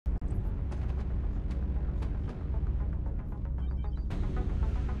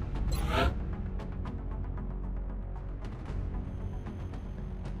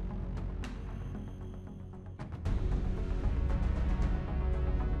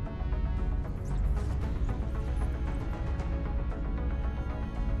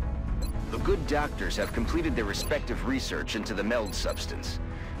The good doctors have completed their respective research into the meld substance.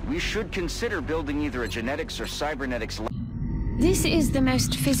 We should consider building either a genetics or cybernetics lab. This is the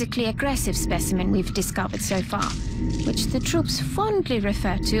most physically aggressive specimen we've discovered so far, which the troops fondly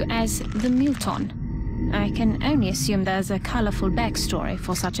refer to as the muton. I can only assume there's a colorful backstory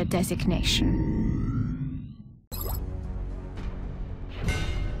for such a designation.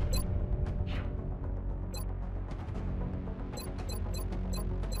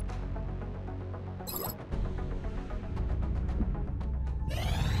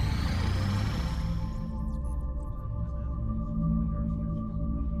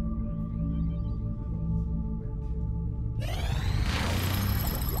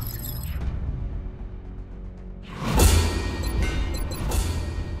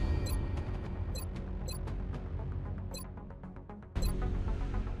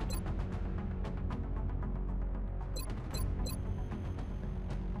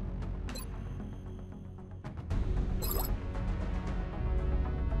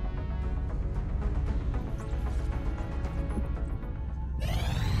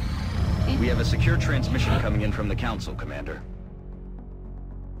 We have a secure transmission coming in from the Council, Commander.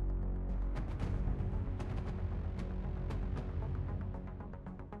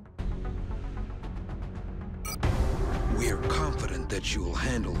 We're confident that you'll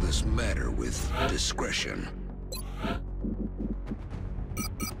handle this matter with discretion.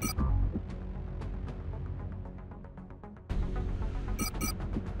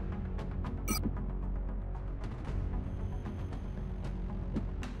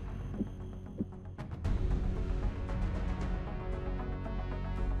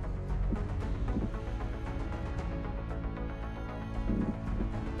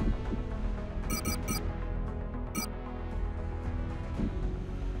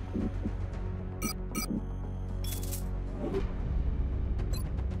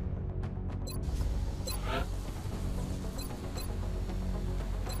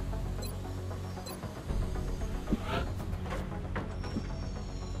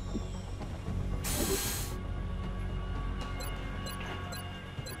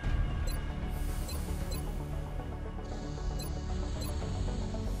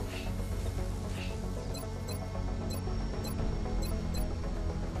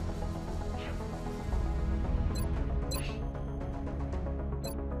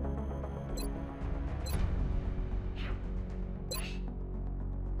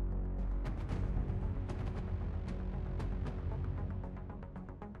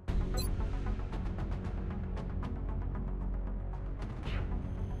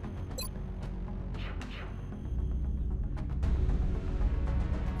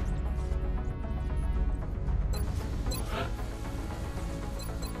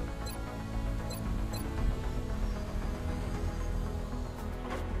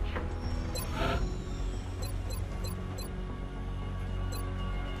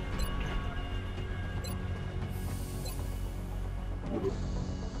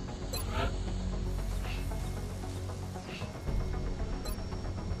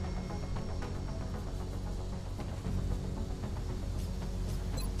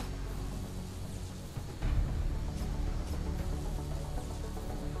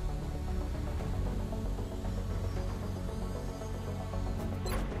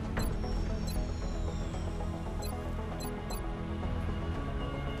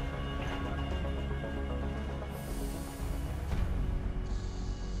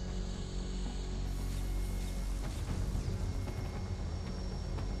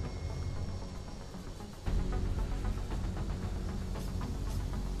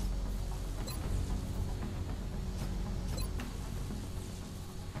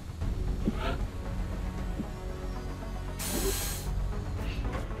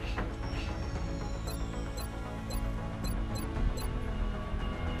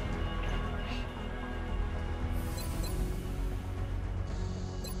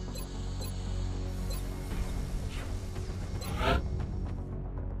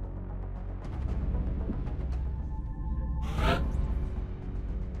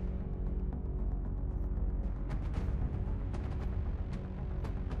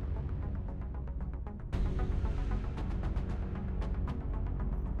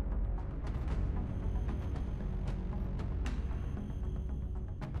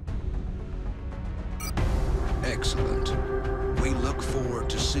 Excellent. We look forward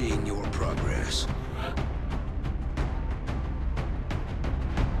to seeing your progress.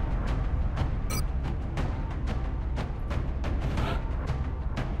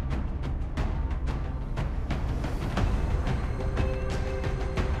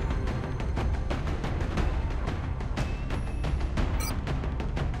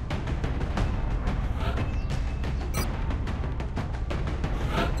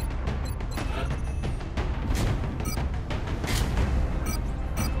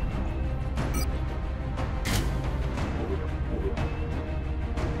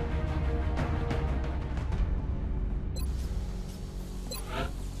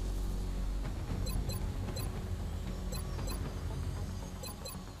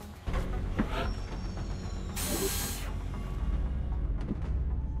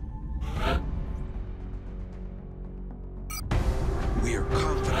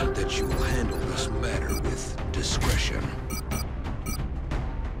 that you will handle this matter with discretion.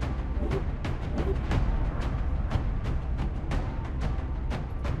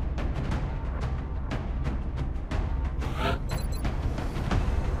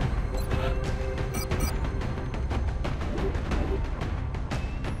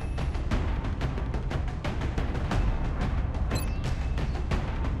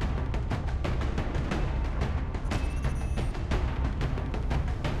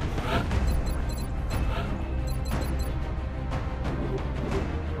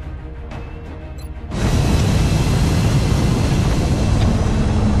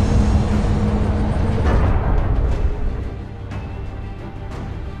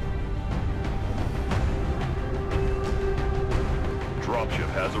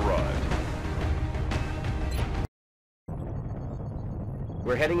 Has arrived.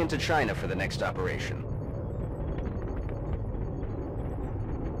 We're heading into China for the next operation.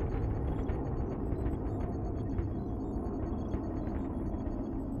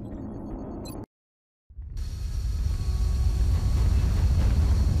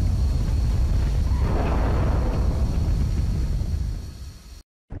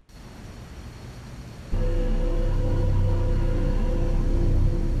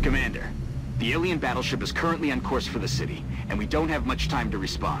 Commander, the alien battleship is currently on course for the city, and we don't have much time to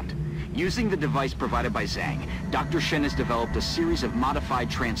respond. Using the device provided by Zhang, Dr. Shen has developed a series of modified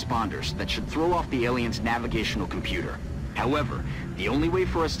transponders that should throw off the alien's navigational computer. However, the only way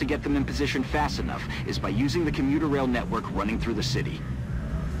for us to get them in position fast enough is by using the commuter rail network running through the city.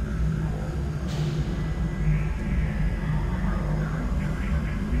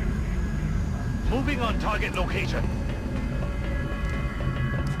 Moving on target location.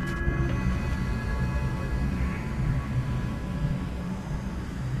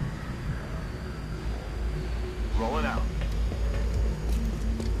 Rolling out.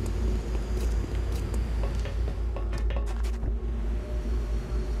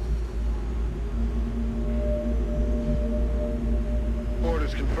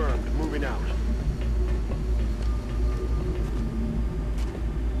 Orders confirmed. Moving out.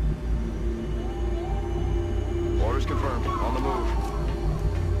 Orders confirmed. On the move.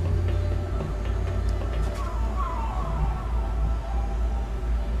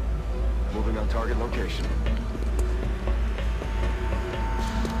 Moving on target location.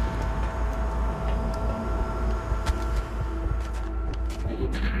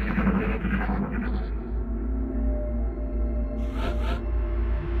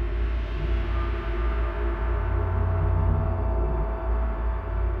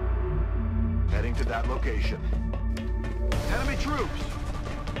 Heading to that location. Enemy troops!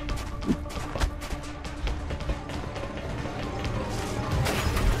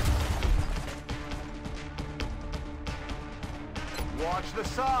 Watch the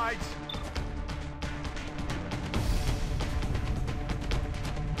sides!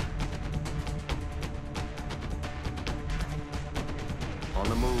 On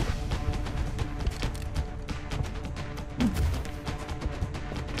the move.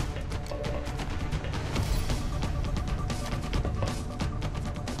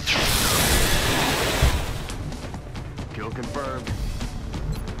 Kill confirmed.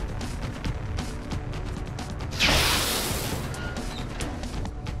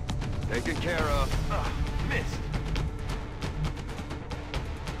 Taken care of. Missed.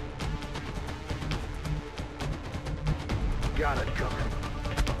 Got it covered.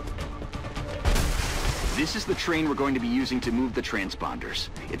 This is the train we're going to be using to move the transponders.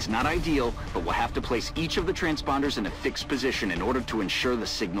 It's not ideal, but we'll have to place each of the transponders in a fixed position in order to ensure the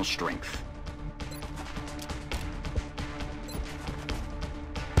signal strength.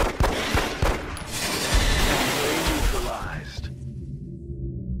 Neutralized.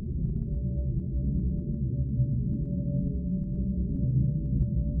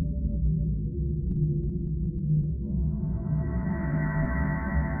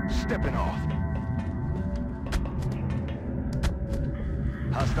 Stepping off.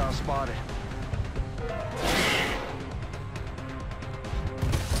 Hostile spotted.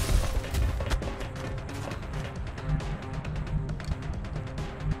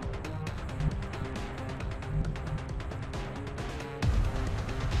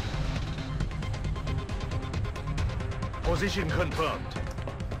 Position confirmed.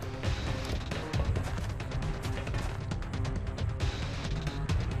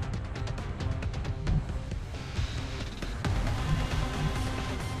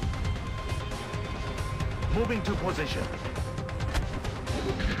 Moving to position.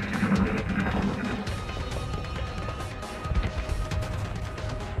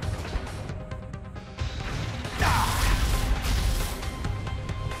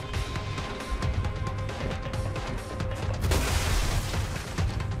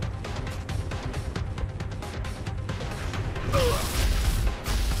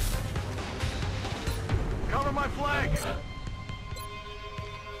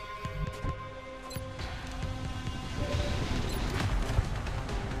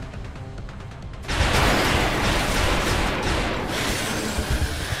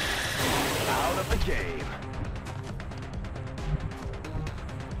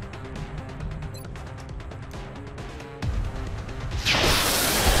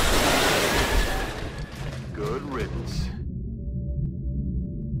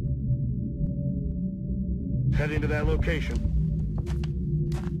 Heading to that location.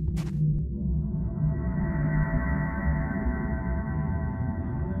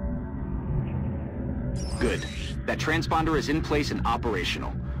 Good. That transponder is in place and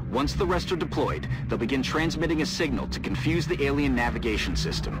operational. Once the rest are deployed, they'll begin transmitting a signal to confuse the alien navigation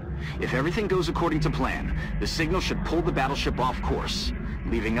system. If everything goes according to plan, the signal should pull the battleship off course,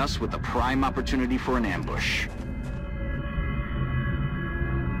 leaving us with a prime opportunity for an ambush.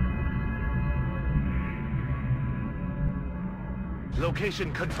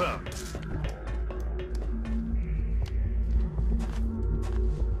 Location confirmed.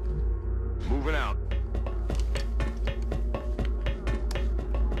 Moving out.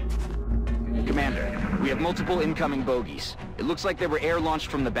 Commander, we have multiple incoming bogies. It looks like they were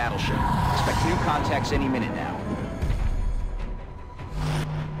air-launched from the battleship. Expect new contacts any minute now.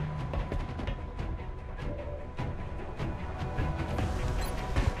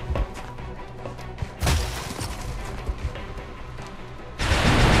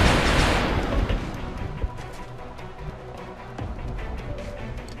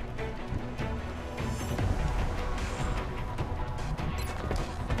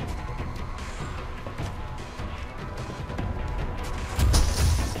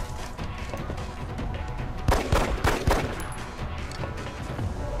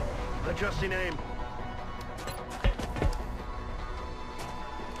 Adjusting aim.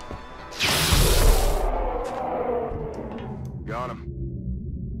 Got him.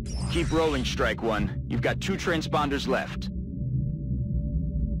 Keep rolling, Strike One. You've got 2 transponders left.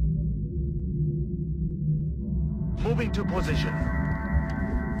 Moving to position.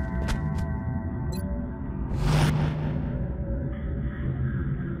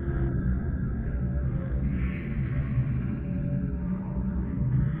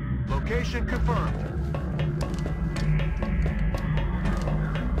 Location confirmed.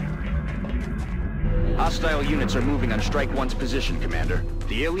 Hostile units are moving on Strike One's position, Commander.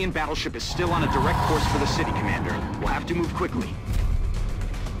 The alien battleship is still on a direct course for the city, Commander. We'll have to move quickly.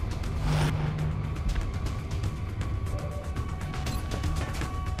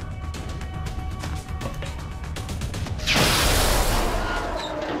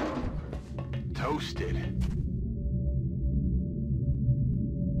 Toasted.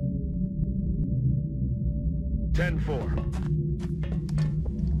 Ten-4.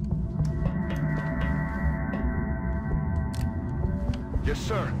 Yes,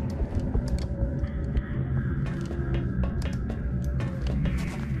 sir.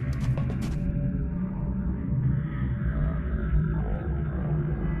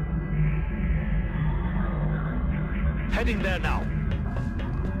 Heading there now.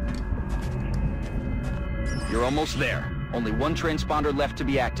 You're almost there. Only 1 transponder left to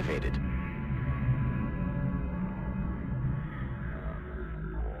be activated.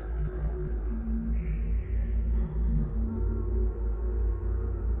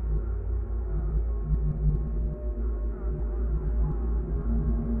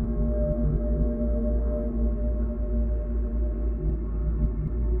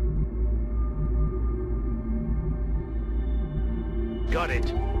 Got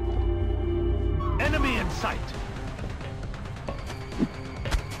it. Enemy in sight.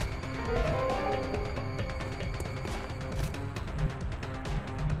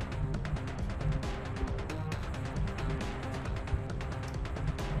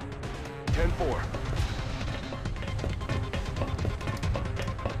 Ten-4.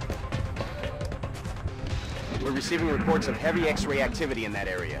 We're receiving reports of heavy X-ray activity in that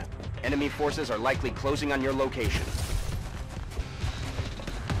area. Enemy forces are likely closing on your location.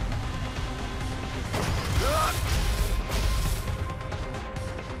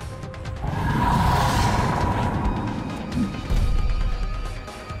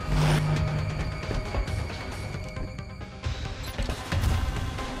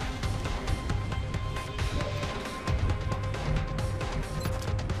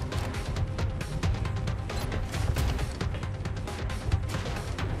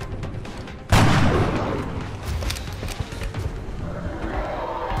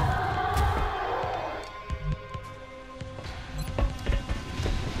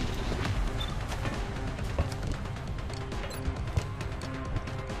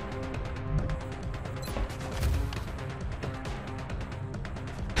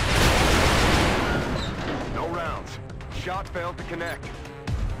 Shot failed to connect.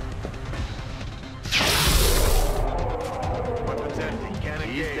 Weapon's empty. Can't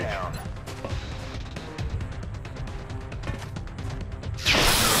engage. He's down.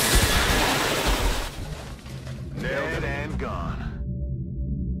 Nailed and gone.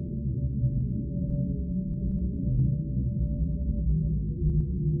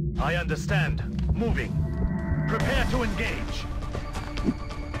 I understand. Moving. Prepare to engage.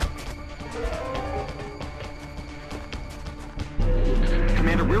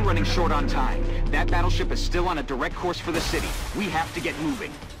 Commander, we're running short on time. That battleship is still on a direct course for the city. We have to get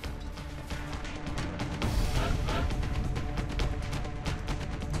moving.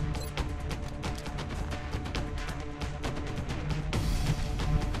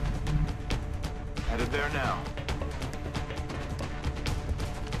 Headed there now.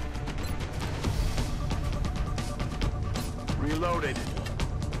 Reloaded.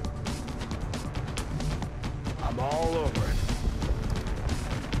 I'm all over it.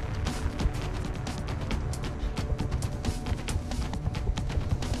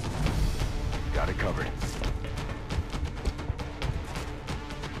 Got it covered.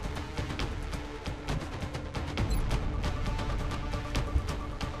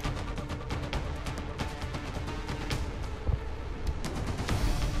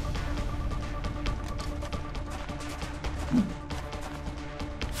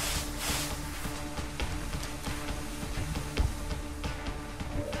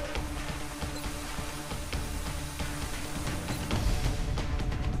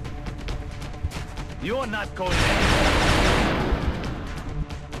 You're not going anywhere.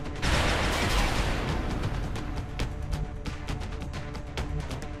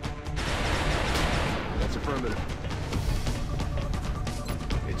 That's affirmative.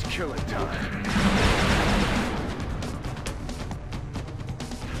 It's killing time.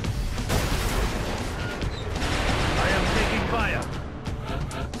 I am taking fire.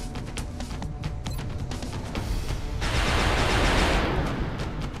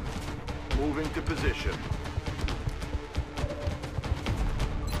 Moving to position.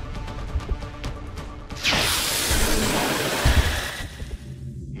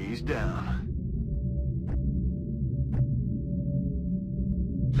 He's down.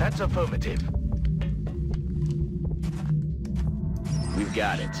 That's affirmative. We've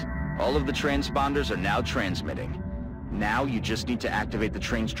got it. All of the transponders are now transmitting. Now you just need to activate the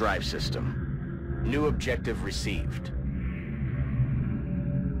train's drive system. New objective received.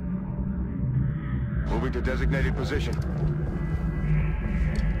 Moving to designated position.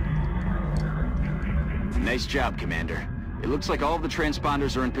 Nice job, Commander. It looks like all of the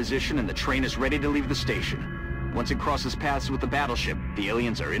transponders are in position and the train is ready to leave the station. Once it crosses paths with the battleship, the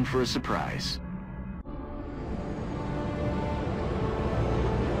aliens are in for a surprise.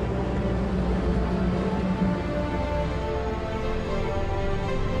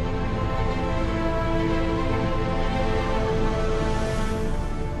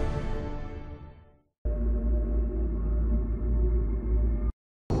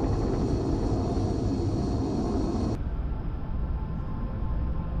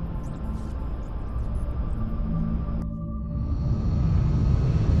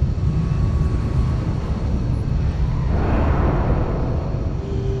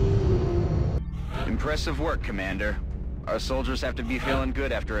 Impressive work, Commander. Our soldiers have to be feeling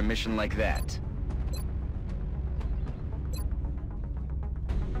good after a mission like that.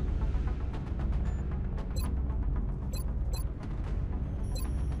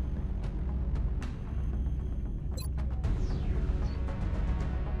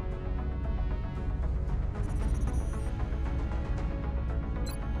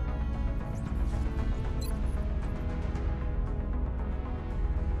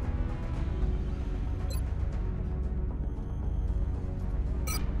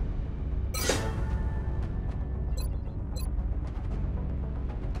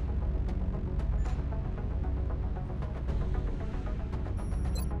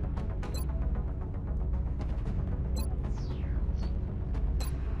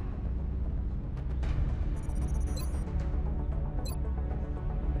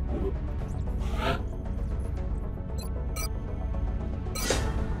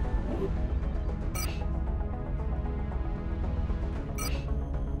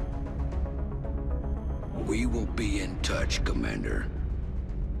 We will be in touch, Commander.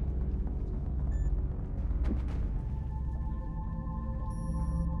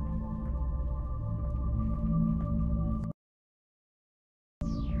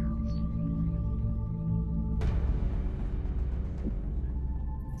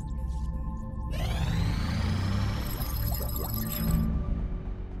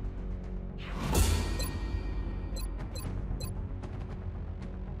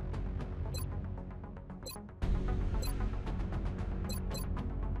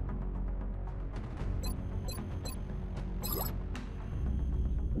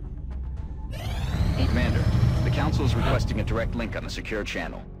 Commander, the Council is requesting a direct link on the secure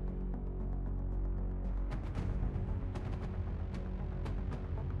channel.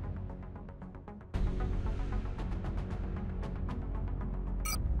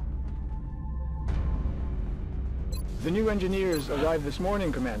 The new engineers arrived this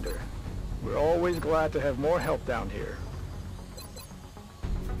morning, Commander. We're always glad to have more help down here.